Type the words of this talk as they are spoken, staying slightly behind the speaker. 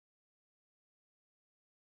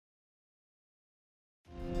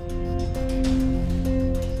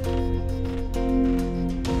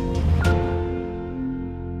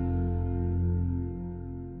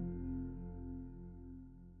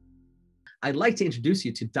I'd like to introduce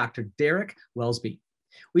you to Dr. Derek Welsby.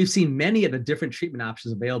 We've seen many of the different treatment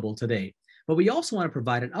options available today, but we also want to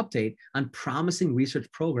provide an update on promising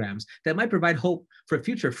research programs that might provide hope for a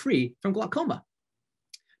future free from glaucoma.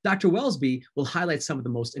 Dr. Welsby will highlight some of the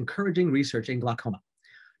most encouraging research in glaucoma.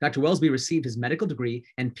 Dr. Welsby received his medical degree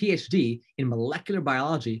and PhD in molecular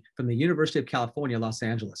biology from the University of California, Los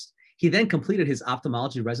Angeles. He then completed his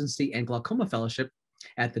ophthalmology residency and glaucoma fellowship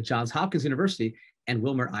at the Johns Hopkins University and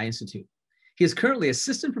Wilmer Eye Institute. He is currently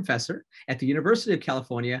assistant professor at the University of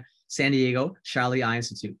California, San Diego Charlie Eye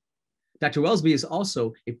Institute. Dr. Welsby is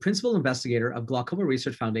also a principal investigator of Glaucoma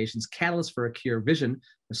Research Foundation's Catalyst for a Cure Vision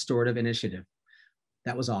Restorative Initiative.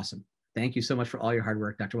 That was awesome. Thank you so much for all your hard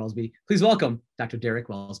work, Dr. Welsby. Please welcome Dr. Derek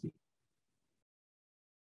Welsby.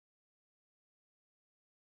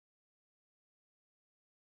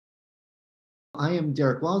 I am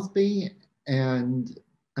Derek Welsby, and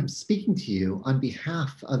I'm speaking to you on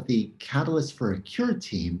behalf of the Catalyst for a Cure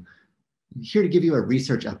team. I'm here to give you a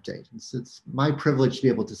research update. It's my privilege to be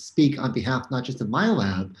able to speak on behalf not just of my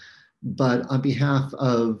lab, but on behalf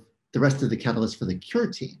of the rest of the Catalyst for the Cure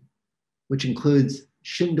team, which includes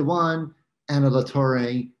Xin Dewan, Anna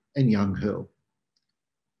Latorre, and Young Hu.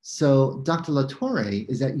 So Dr. Latorre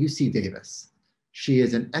is at UC Davis. She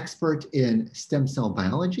is an expert in stem cell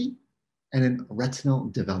biology and in retinal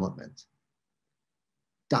development.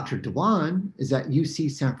 Dr. Dewan is at UC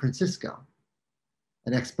San Francisco,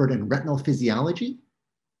 an expert in retinal physiology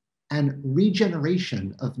and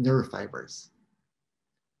regeneration of nerve fibers.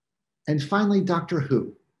 And finally, Dr.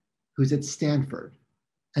 Hu, who's at Stanford,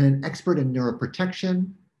 and an expert in neuroprotection,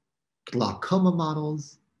 glaucoma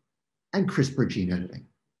models, and CRISPR gene editing.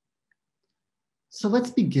 So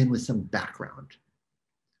let's begin with some background.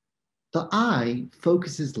 The eye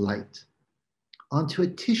focuses light onto a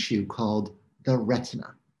tissue called the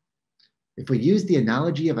retina. If we use the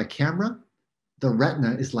analogy of a camera, the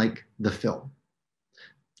retina is like the film.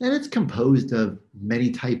 And it's composed of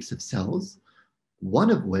many types of cells, one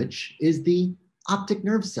of which is the optic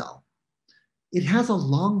nerve cell. It has a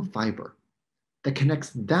long fiber that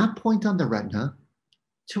connects that point on the retina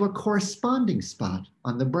to a corresponding spot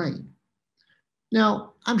on the brain.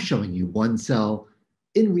 Now, I'm showing you one cell.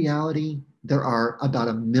 In reality, there are about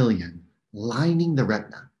 1 million lining the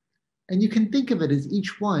retina. And you can think of it as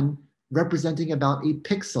each one representing about a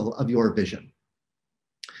pixel of your vision.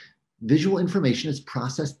 Visual information is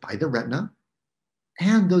processed by the retina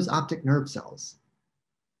and those optic nerve cells,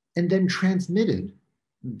 and then transmitted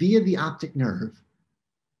via the optic nerve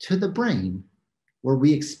to the brain where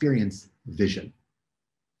we experience vision.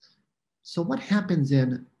 So what happens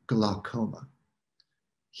in glaucoma?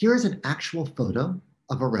 Here is an actual photo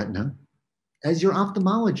of a retina as your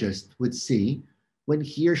ophthalmologist would see when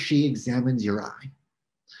he or she examines your eye.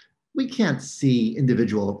 We can't see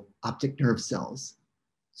individual optic nerve cells,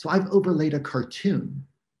 so I've overlaid a cartoon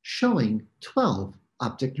showing 12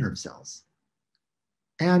 optic nerve cells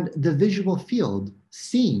and the visual field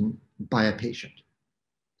seen by a patient.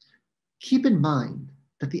 Keep in mind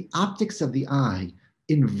that the optics of the eye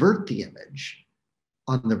invert the image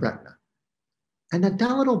on the retina, and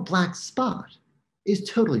that little black spot is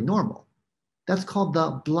totally normal. That's called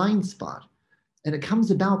the blind spot, and it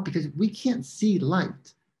comes about because we can't see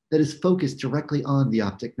light that is focused directly on the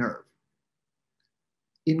optic nerve.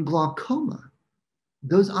 In glaucoma,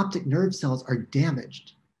 those optic nerve cells are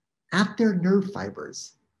damaged at their nerve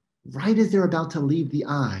fibers right as they're about to leave the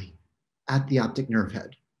eye at the optic nerve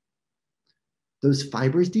head. Those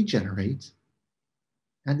fibers degenerate,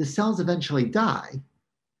 and the cells eventually die,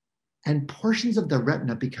 and portions of the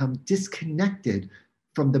retina become disconnected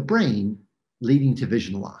from the brain, leading to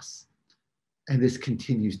vision loss. And this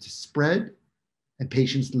continues to spread, and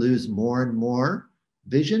patients lose more and more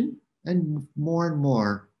vision and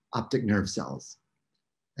more optic nerve cells.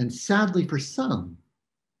 And sadly for some,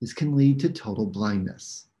 this can lead to total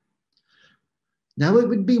blindness. Now, it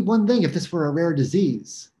would be one thing if this were a rare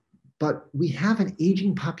disease, but we have an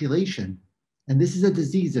aging population, and this is a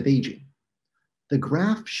disease of aging. The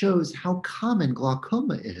graph shows how common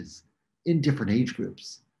glaucoma is in different age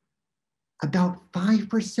groups. About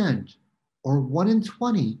 5%, or 1 in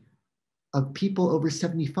 20 of people over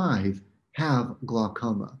 75 have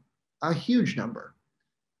glaucoma, a huge number.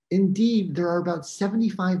 Indeed, there are about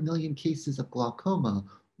 75 million cases of glaucoma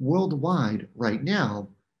worldwide right now,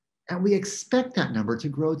 and we expect that number to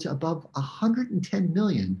grow to above 110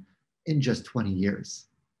 million in just 20 years.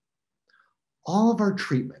 All of our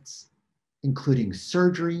treatments, including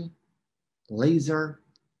surgery, laser,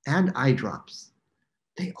 and eye drops,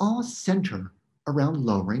 they all center around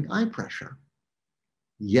lowering eye pressure.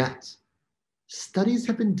 Yet, studies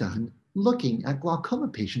have been done looking at glaucoma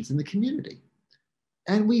patients in the community.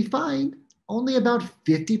 And we find only about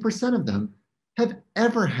 50% of them have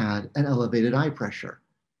ever had an elevated eye pressure.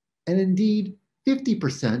 And indeed,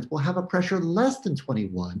 50% will have a pressure less than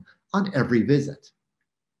 21 on every visit.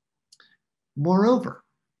 Moreover,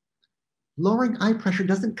 lowering eye pressure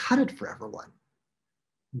doesn't cut it for everyone.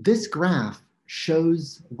 This graph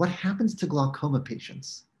shows what happens to glaucoma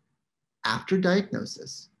patients after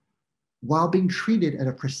diagnosis while being treated at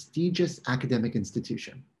a prestigious academic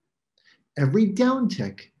institution. Every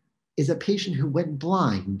downtick is a patient who went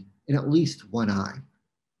blind in at least one eye,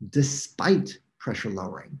 despite pressure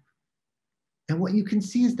lowering. And what you can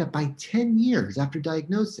see is that by 10 years after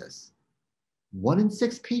diagnosis, 1 in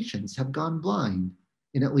 6 patients have gone blind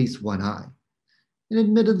in at least one eye. And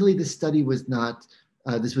admittedly, this study was not,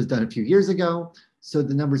 this was done a few years ago, so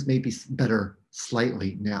the numbers may be better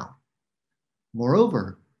slightly now.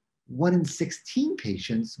 Moreover, 1 in 16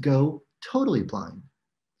 patients go totally blind.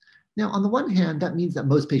 Now, on the one hand, that means that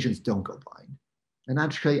most patients don't go blind. And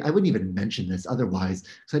actually, I wouldn't even mention this otherwise,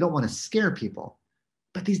 because I don't want to scare people.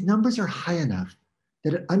 But these numbers are high enough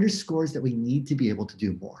that it underscores that we need to be able to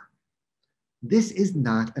do more. This is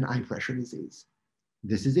not an eye pressure disease.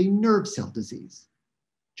 This is a nerve cell disease,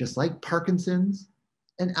 just like Parkinson's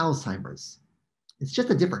and Alzheimer's. It's just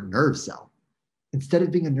a different nerve cell. Instead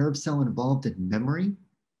of being a nerve cell involved in memory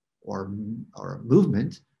or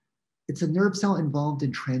movement, it's a nerve cell involved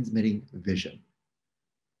in transmitting vision.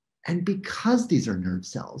 And because these are nerve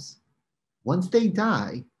cells, once they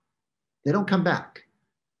die, they don't come back.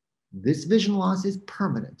 This vision loss is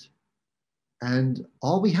permanent. And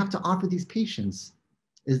all we have to offer these patients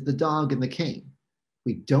is the dog and the cane.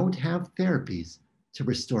 We don't have therapies to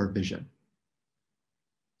restore vision.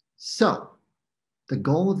 So, the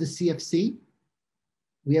goal of the CFC,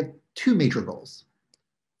 we have 2 major goals.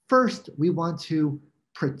 First, we want to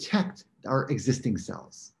protect our existing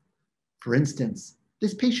cells. For instance,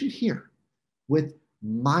 this patient here with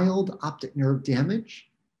mild optic nerve damage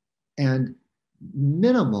and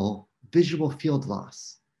minimal visual field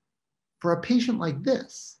loss. For a patient like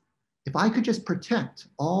this, if I could just protect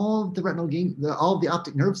all the retinal all the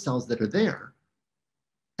optic nerve cells that are there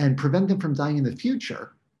and prevent them from dying in the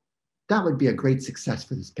future, that would be a great success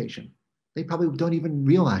for this patient. They probably don't even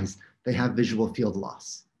realize they have visual field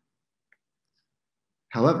loss.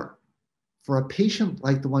 However, for a patient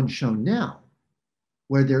like the one shown now,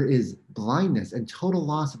 where there is blindness and total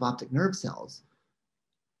loss of optic nerve cells,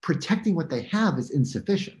 protecting what they have is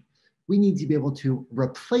insufficient. We need to be able to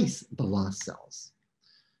replace the lost cells.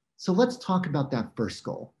 So let's talk about that first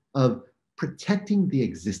goal of protecting the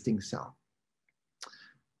existing cell.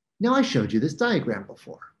 Now, I showed you this diagram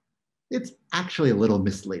before. It's actually a little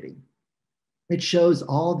misleading. It shows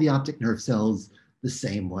all the optic nerve cells the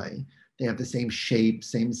same way. They have the same shape,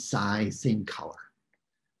 same size, same color.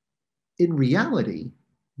 In reality,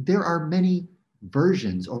 there are many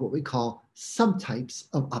versions, or what we call subtypes,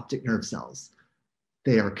 of optic nerve cells.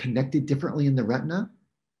 They are connected differently in the retina.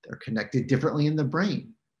 They're connected differently in the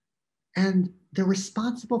brain. And they're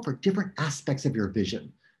responsible for different aspects of your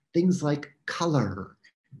vision, things like color,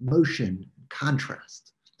 motion,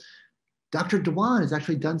 contrast. Dr. Dewan has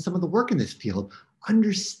actually done some of the work in this field,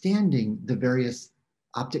 understanding the various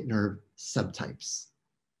optic nerve subtypes.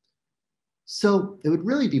 So it would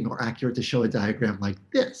really be more accurate to show a diagram like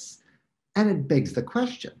this. And it begs the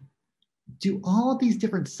question, do all these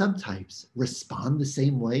different subtypes respond the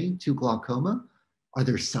same way to glaucoma? Are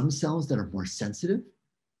there some cells that are more sensitive?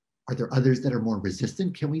 Are there others that are more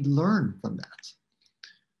resistant? Can we learn from that?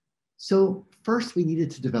 So first, we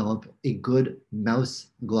needed to develop a good mouse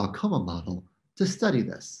glaucoma model to study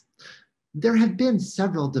this. There have been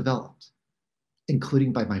several developed,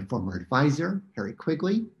 including by my former advisor, Harry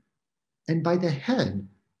Quigley, and by the head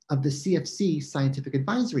of the CFC Scientific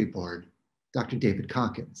Advisory Board, Dr. David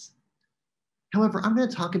Calkins. However, I'm going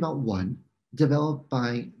to talk about one developed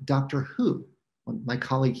by Dr. Hu, my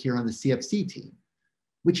colleague here on the CFC team,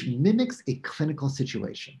 which mimics a clinical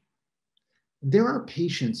situation. There are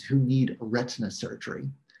patients who need retina surgery,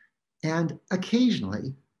 and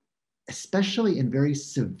occasionally, especially in very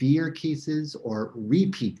severe cases or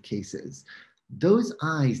repeat cases, those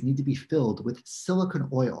eyes need to be filled with silicone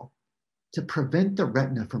oil to prevent the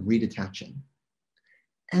retina from redetaching.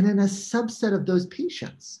 And in a subset of those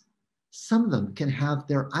patients, some of them can have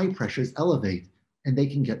their eye pressures elevate and they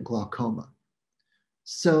can get glaucoma.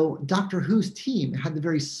 So Dr. Hu's team had the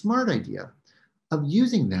very smart idea of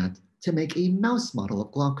using that to make a mouse model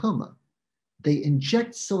of glaucoma. They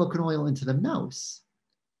inject silicone oil into the mouse,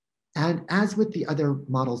 and as with the other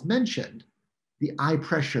models mentioned, the eye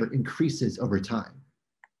pressure increases over time.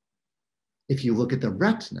 If you look at the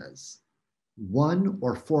retinas, 1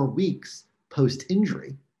 or 4 weeks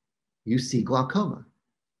post-injury, you see glaucoma.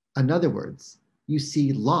 In other words, you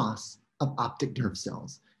see loss of optic nerve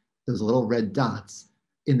cells, those little red dots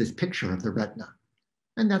in this picture of the retina.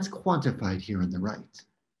 And that's quantified here on the right.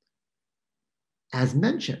 As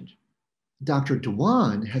mentioned, Dr.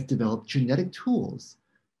 Dewan has developed genetic tools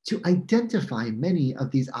to identify many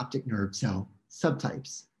of these optic nerve cell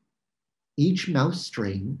subtypes. Each mouse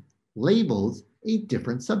strain labels a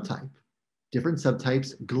different subtype. Different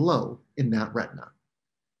subtypes glow in that retina.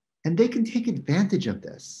 And they can take advantage of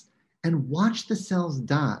this and watch the cells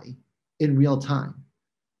die in real time.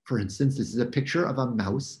 For instance, this is a picture of a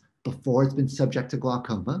mouse before it's been subject to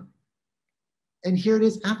glaucoma. And here it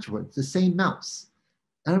is afterwards, the same mouse.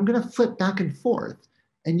 And I'm going to flip back and forth,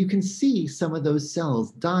 and you can see some of those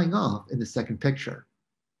cells dying off in the second picture.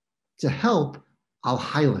 To help, I'll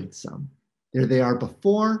highlight some. There they are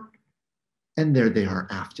before, and there they are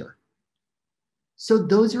after. So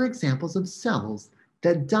those are examples of cells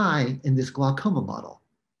that die in this glaucoma model.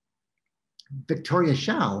 Victoria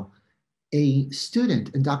Shao, a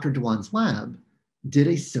student in Dr. Dewan's lab, did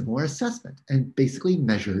a similar assessment and basically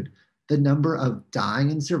measured the number of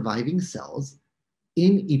dying and surviving cells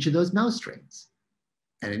in each of those mouse strains.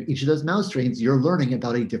 And in each of those mouse strains, you're learning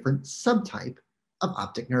about a different subtype of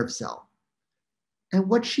optic nerve cell. And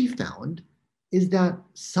what she found is that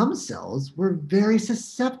some cells were very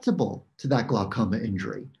susceptible to that glaucoma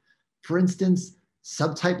injury. For instance,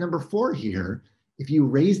 subtype number 4 here, if you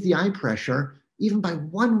raise the eye pressure, even by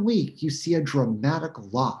 1 week, you see a dramatic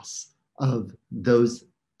loss of those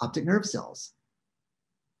optic nerve cells.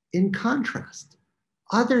 In contrast,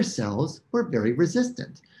 other cells were very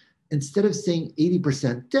resistant. Instead of seeing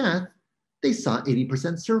 80% death, they saw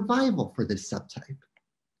 80% survival for this subtype.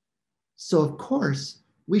 So of course,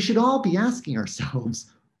 we should all be asking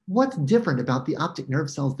ourselves, what's different about the optic nerve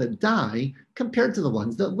cells that die compared to the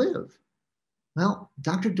ones that live? Well,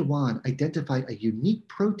 Dr. Dewan identified a unique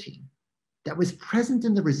protein that was present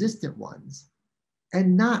in the resistant ones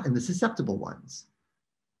and not in the susceptible ones.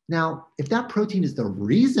 Now, if that protein is the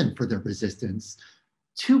reason for their resistance,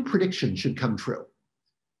 2 predictions should come true.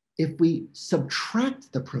 If we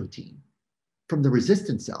subtract the protein from the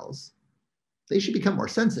resistant cells, they should become more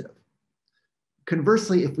sensitive.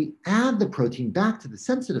 Conversely, if we add the protein back to the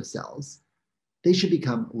sensitive cells, they should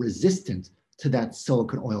become resistant to that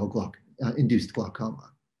silicon oil induced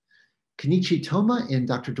glaucoma. Kenichi Toma in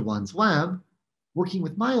Dr. Dewan's lab, working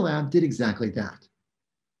with my lab, did exactly that.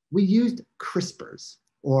 We used CRISPRs,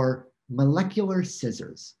 or molecular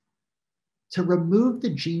scissors, to remove the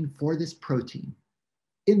gene for this protein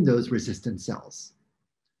in those resistant cells.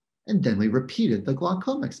 And then we repeated the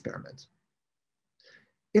glaucoma experiment.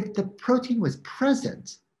 If the protein was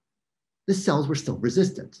present, the cells were still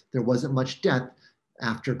resistant. There wasn't much death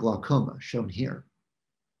after glaucoma, shown here.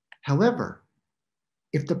 However,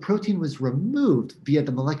 if the protein was removed via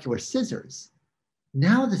the molecular scissors,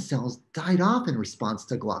 now the cells died off in response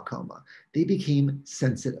to glaucoma. They became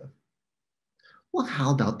sensitive. Well,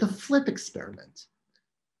 how about the flip experiment?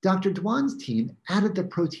 Dr. Dewan's team added the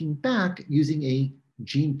protein back using a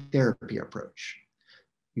gene therapy approach.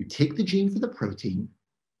 You take the gene for the protein,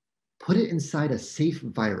 put it inside a safe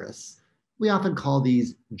virus. We often call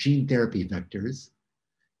these gene therapy vectors,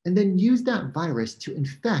 and then use that virus to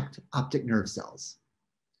infect optic nerve cells.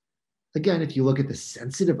 Again, if you look at the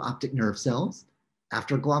sensitive optic nerve cells,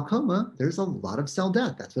 after glaucoma, there's a lot of cell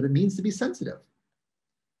death. That's what it means to be sensitive.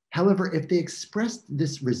 However, if they expressed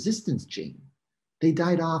this resistance gene, they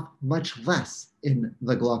died off much less in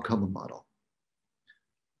the glaucoma model.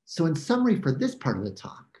 So in summary for this part of the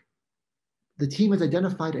talk, the team has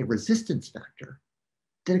identified a resistance factor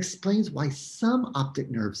that explains why some optic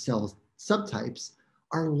nerve cell subtypes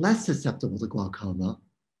are less susceptible to glaucoma,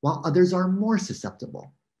 while others are more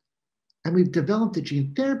susceptible. And we've developed a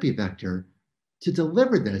gene therapy vector to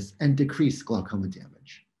deliver this and decrease glaucoma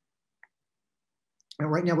damage.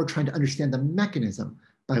 And right now we're trying to understand the mechanism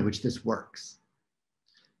by which this works.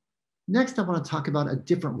 Next, I want to talk about a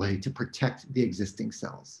different way to protect the existing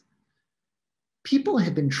cells. People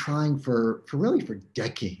have been trying for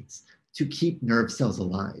decades to keep nerve cells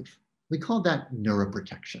alive. We call that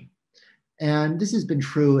neuroprotection. And this has been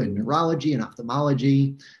true in neurology and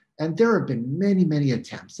ophthalmology. And there have been many, many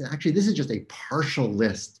attempts. And actually, this is just a partial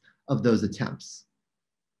list of those attempts.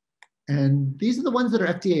 And these are the ones that are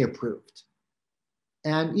FDA approved.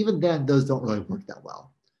 And even then, those don't really work that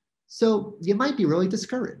well. So you might be really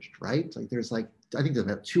discouraged, right? There's I think there's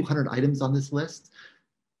about 200 items on this list.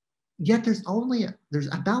 Yet there's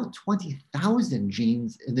about 20,000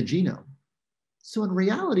 genes in the genome. So in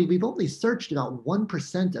reality, we've only searched about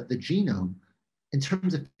 1% of the genome in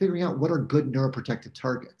terms of figuring out what are good neuroprotective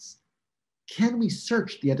targets. Can we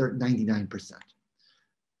search the other 99%?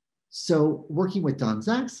 So working with Don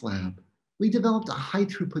Zach's lab, we developed a high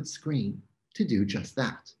throughput screen to do just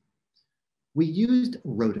that. We used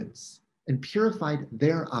rodents and purified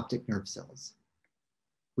their optic nerve cells.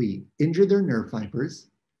 We injured their nerve fibers,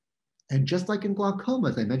 and just like in glaucoma,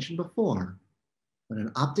 as I mentioned before, when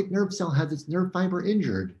an optic nerve cell has its nerve fiber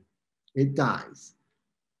injured, it dies.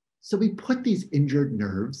 So we put these injured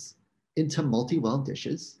nerves into multi-well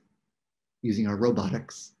dishes using our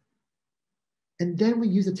robotics. And then we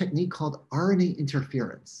use a technique called RNA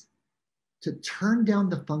interference to turn down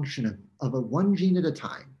the function of a one gene at a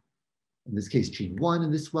time. In this case, gene 1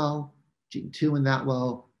 in this well, gene 2 in that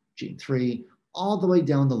well, gene 3, all the way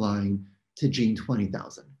down the line to gene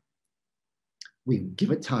 20,000. We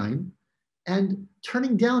give it time, and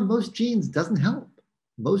turning down most genes doesn't help.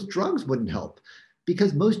 Most drugs wouldn't help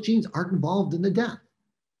because most genes aren't involved in the death.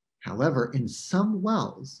 However, in some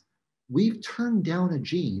wells, we've turned down a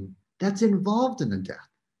gene that's involved in the death.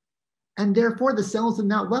 And therefore, the cells in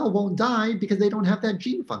that well won't die because they don't have that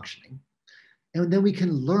gene functioning. And then we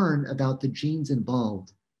can learn about the genes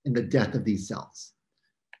involved in the death of these cells.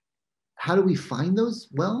 How do we find those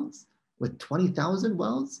wells with 20,000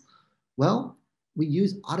 wells? Well, we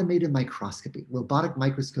use automated microscopy, robotic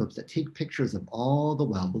microscopes that take pictures of all the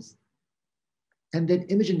wells, and then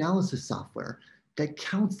image analysis software that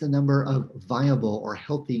counts the number of viable or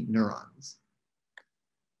healthy neurons.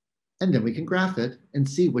 And then we can graph it and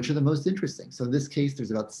see which are the most interesting. So in this case,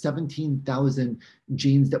 there's about 17,000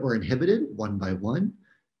 genes that were inhibited one by one.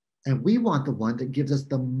 And we want the one that gives us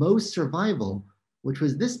the most survival, which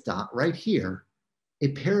was this dot right here, a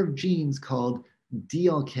pair of genes called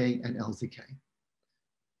DLK and LZK.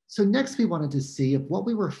 So next we wanted to see if what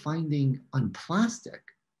we were finding on plastic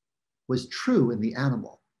was true in the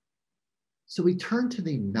animal. So we turned to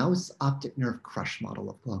the mouse optic nerve crush model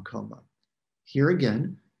of glaucoma. Here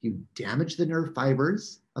again, you damage the nerve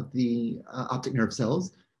fibers of the optic nerve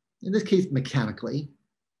cells, in this case mechanically,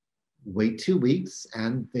 wait 2 weeks,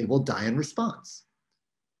 and they will die in response.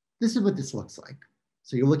 This is what this looks like.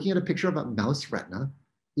 So you're looking at a picture of a mouse retina.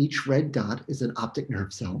 Each red dot is an optic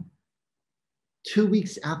nerve cell. 2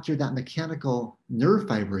 weeks after that mechanical nerve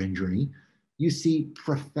fiber injury, you see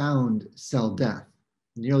profound cell death,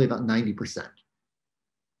 nearly about 90%.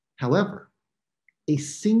 However, a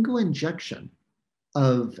single injection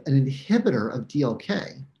of an inhibitor of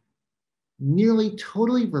DLK nearly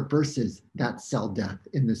totally reverses that cell death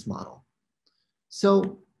in this model.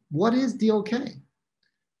 So what is DLK?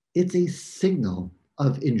 It's a signal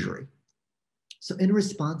of injury. So in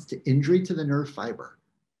response to injury to the nerve fiber,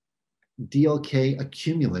 DLK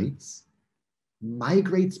accumulates,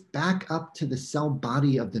 migrates back up to the cell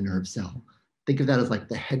body of the nerve cell. Think of that as like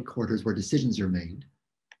the headquarters where decisions are made,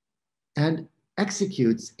 and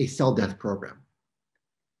executes a cell death program.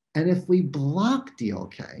 And if we block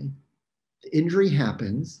DLK, the injury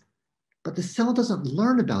happens, but the cell doesn't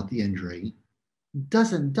learn about the injury,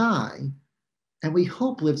 doesn't die, and we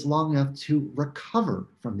hope lives long enough to recover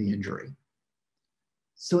from the injury.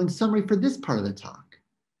 So in summary for this part of the talk,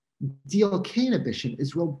 DLK inhibition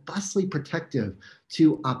is robustly protective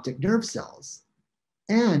to optic nerve cells,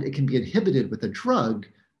 and it can be inhibited with a drug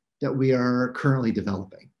that we are currently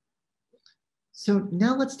developing. So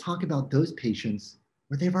now let's talk about those patients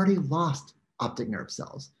where they've already lost optic nerve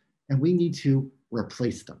cells and we need to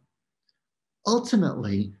replace them.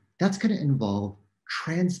 Ultimately, that's going to involve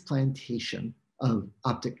transplantation of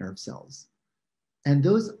optic nerve cells. And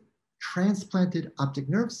those transplanted optic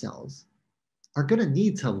nerve cells are going to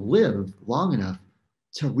need to live long enough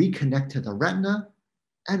to reconnect to the retina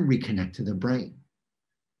and reconnect to the brain.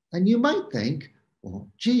 And you might think, well,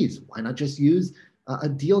 geez, why not just use a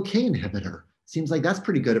DLK inhibitor? Seems like that's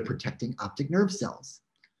pretty good at protecting optic nerve cells.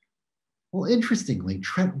 Well, interestingly,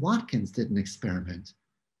 Trent Watkins did an experiment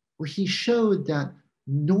where he showed that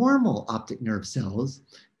normal optic nerve cells,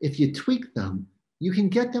 if you tweak them, you can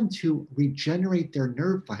get them to regenerate their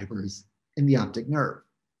nerve fibers in the optic nerve.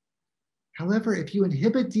 However, if you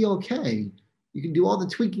inhibit DLK, you can do all the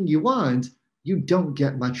tweaking you want, you don't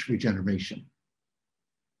get much regeneration.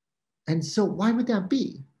 And so why would that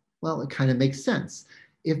be? Well, it kind of makes sense.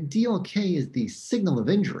 If DLK is the signal of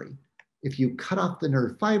injury, if you cut off the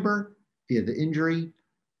nerve fiber via the injury,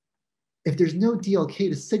 if there's no DLK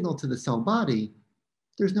to signal to the cell body,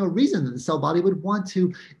 there's no reason that the cell body would want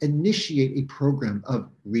to initiate a program of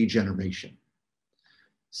regeneration.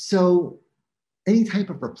 So any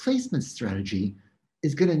type of replacement strategy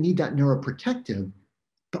is going to need that neuroprotective,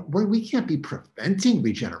 but where we can't be preventing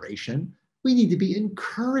regeneration, we need to be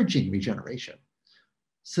encouraging regeneration.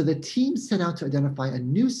 So the team set out to identify a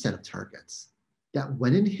new set of targets that,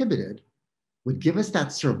 when inhibited, would give us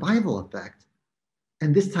that survival effect,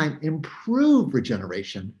 and this time improve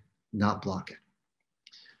regeneration, not block it.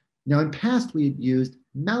 Now, in past, we had used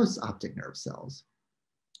mouse optic nerve cells,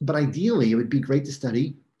 but ideally, it would be great to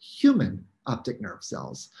study human optic nerve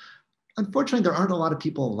cells. Unfortunately, there aren't a lot of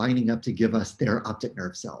people lining up to give us their optic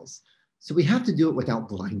nerve cells, so we have to do it without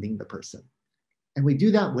blinding the person. And we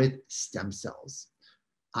do that with stem cells.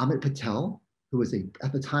 Amit Patel, who was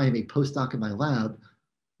at the time a postdoc in my lab,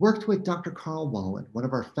 worked with Dr. Carl Wallen, one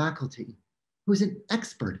of our faculty, who's an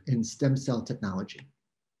expert in stem cell technology.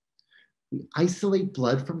 We isolate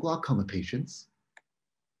blood from glaucoma patients,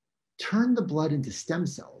 turn the blood into stem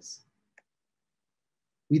cells.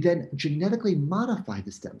 We then genetically modify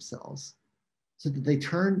the stem cells so that they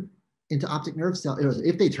turn into optic nerve cells.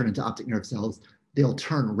 If they turn into optic nerve cells, they'll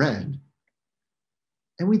turn red.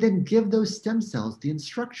 And we then give those stem cells the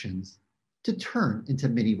instructions to turn into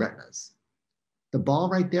mini retinas. The ball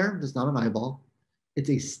right there is not an eyeball. It's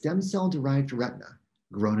a stem cell derived retina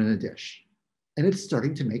grown in a dish. And it's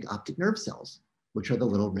starting to make optic nerve cells, which are the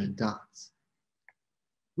little red dots.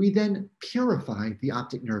 We then purify the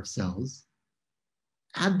optic nerve cells,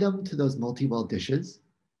 add them to those multi-well dishes,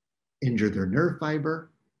 injure their nerve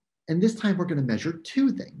fiber, and this time we're going to measure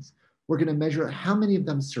two things. We're going to measure how many of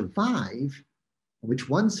them survive, which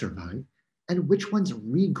ones survive, and which ones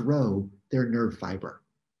regrow their nerve fiber.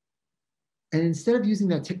 And instead of using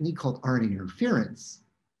that technique called RNA interference,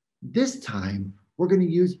 this time we're going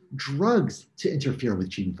to use drugs to interfere with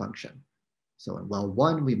gene function. So in well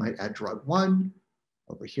 1, we might add drug 1.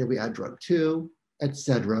 Over here, we add drug 2,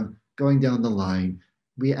 etc. Going down the line,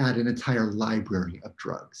 we add an entire library of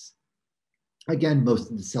drugs. Again,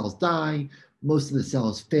 most of the cells die. Most of the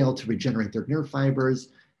cells fail to regenerate their nerve fibers.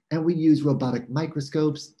 And we use robotic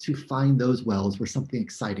microscopes to find those wells where something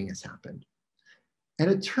exciting has happened.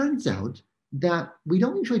 And it turns out that we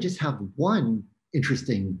don't usually just have one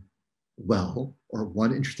interesting well or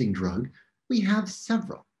one interesting drug. We have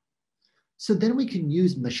several. So then we can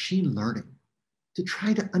use machine learning to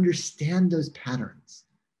try to understand those patterns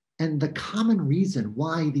and the common reason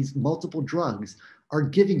why these multiple drugs are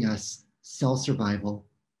giving us cell survival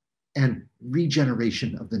and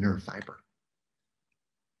regeneration of the nerve fiber.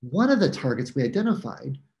 One of the targets we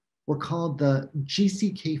identified were called the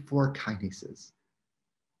GCK4 kinases.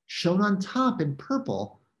 Shown on top in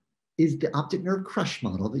purple is the optic nerve crush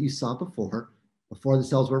model that you saw before. Before the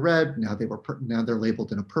cells were red, now they're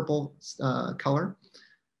labeled in a purple color.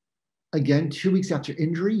 Again, 2 weeks after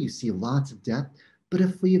injury, you see lots of death. But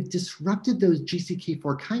if we have disrupted those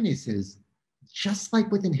GCK4 kinases, just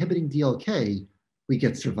like with inhibiting DLK, we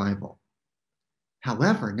get survival.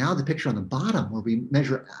 However, now the picture on the bottom where we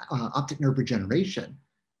measure optic nerve regeneration,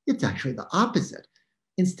 it's actually the opposite.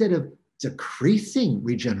 Instead of decreasing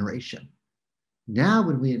regeneration, now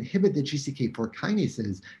when we inhibit the GCK4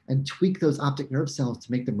 kinases and tweak those optic nerve cells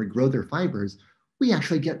to make them regrow their fibers, we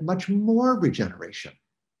actually get much more regeneration.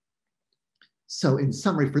 So in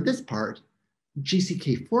summary for this part,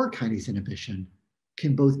 GCK4 kinase inhibition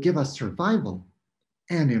can both give us survival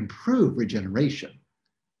and improve regeneration.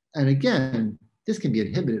 And again, this can be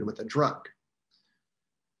inhibited with a drug.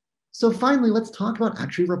 So finally, let's talk about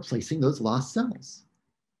actually replacing those lost cells.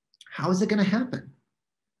 How is it going to happen?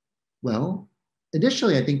 Well,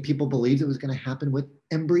 initially, I think people believed it was going to happen with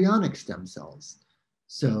embryonic stem cells.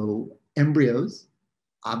 So embryos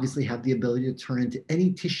obviously have the ability to turn into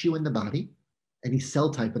any tissue in the body, any cell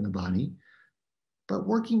type in the body, but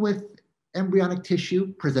working with embryonic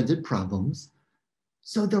tissue presented problems.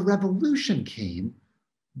 So the revolution came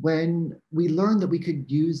when we learned that we could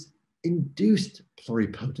use induced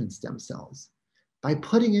pluripotent stem cells. By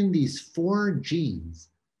putting in these 4 genes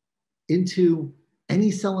into any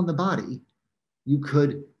cell in the body, you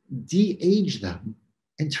could de-age them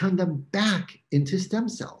and turn them back into stem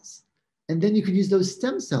cells. And then you could use those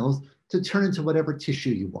stem cells to turn into whatever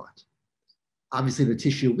tissue you want. Obviously, the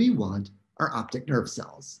tissue we want are optic nerve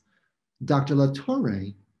cells. Dr.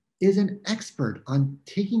 Latorre is an expert on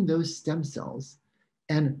taking those stem cells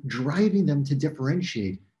and driving them to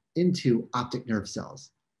differentiate into optic nerve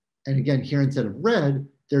cells. And again, here instead of red,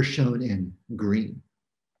 they're shown in green.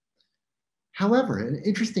 However, an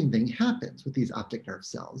interesting thing happens with these optic nerve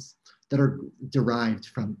cells that are derived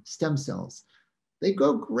from stem cells. They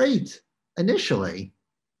go great initially,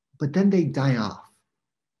 but then they die off.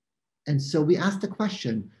 And so we asked the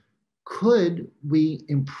question, could we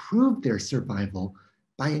improve their survival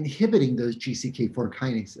by inhibiting those GCK4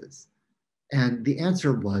 kinases? And the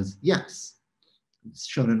answer was yes. It's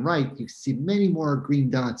shown in right, you see many more green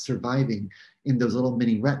dots surviving in those little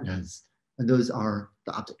mini retinas. and those are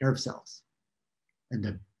the optic nerve cells. And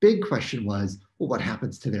the big question was, well, what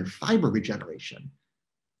happens to their fiber regeneration?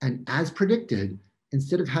 And as predicted,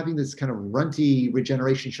 instead of having this kind of runty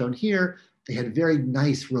regeneration shown here, they had very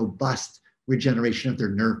nice, robust regeneration of their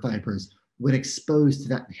nerve fibers when exposed to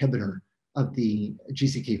that inhibitor of the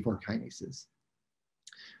GCK4 kinases.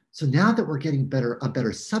 So now that we're getting a better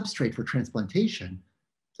substrate for transplantation,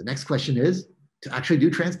 the next question is to actually do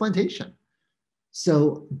transplantation.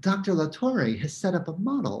 So Dr. Latorre has set up a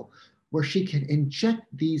model where she can inject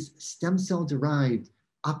these stem cell-derived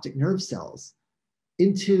optic nerve cells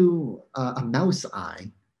into a mouse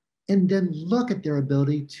eye and then look at their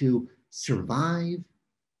ability to survive,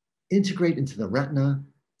 integrate into the retina,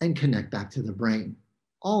 and connect back to the brain,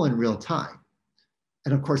 all in real time.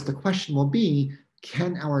 And of course, the question will be,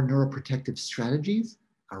 can our neuroprotective strategies,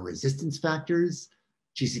 our resistance factors,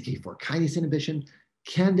 GCK4 kinase inhibition,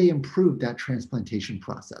 can they improve that transplantation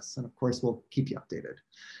process? And of course, we'll keep you updated.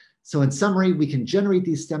 So in summary, we can generate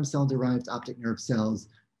these stem cell-derived optic nerve cells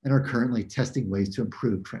and are currently testing ways to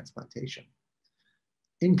improve transplantation.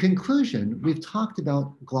 In conclusion, we've talked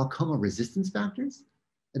about glaucoma resistance factors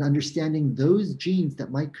and understanding those genes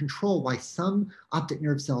that might control why some optic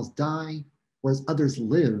nerve cells die, whereas others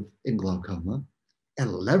live in glaucoma, and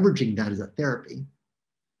leveraging that as a therapy,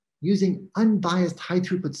 using unbiased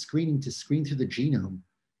high-throughput screening to screen through the genome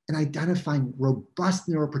and identifying robust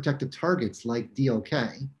neuroprotective targets like DOK,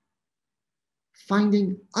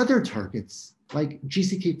 finding other targets like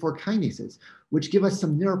GCK4 kinases, which give us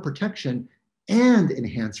some neuroprotection and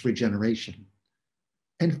enhance regeneration.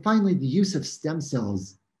 And finally, the use of stem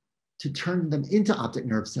cells to turn them into optic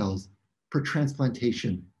nerve cells for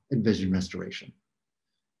transplantation and vision restoration.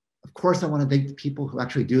 Of course, I want to thank the people who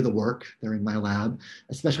actually do the work. They're in my lab,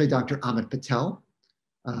 especially Dr. Amit Patel,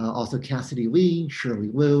 also Cassidy Lee, Shirley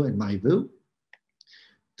Liu, and Mai Vu.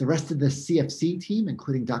 The rest of the CFC team,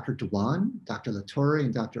 including Dr. Dewan, Dr. Latorre,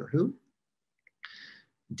 and Dr. Hu.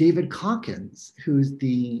 David Calkins, who's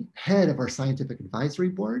the head of our scientific advisory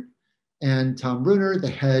board, and Tom Bruner, the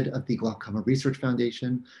head of the Glaucoma Research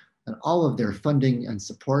Foundation, and all of their funding and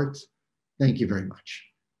support. Thank you very much.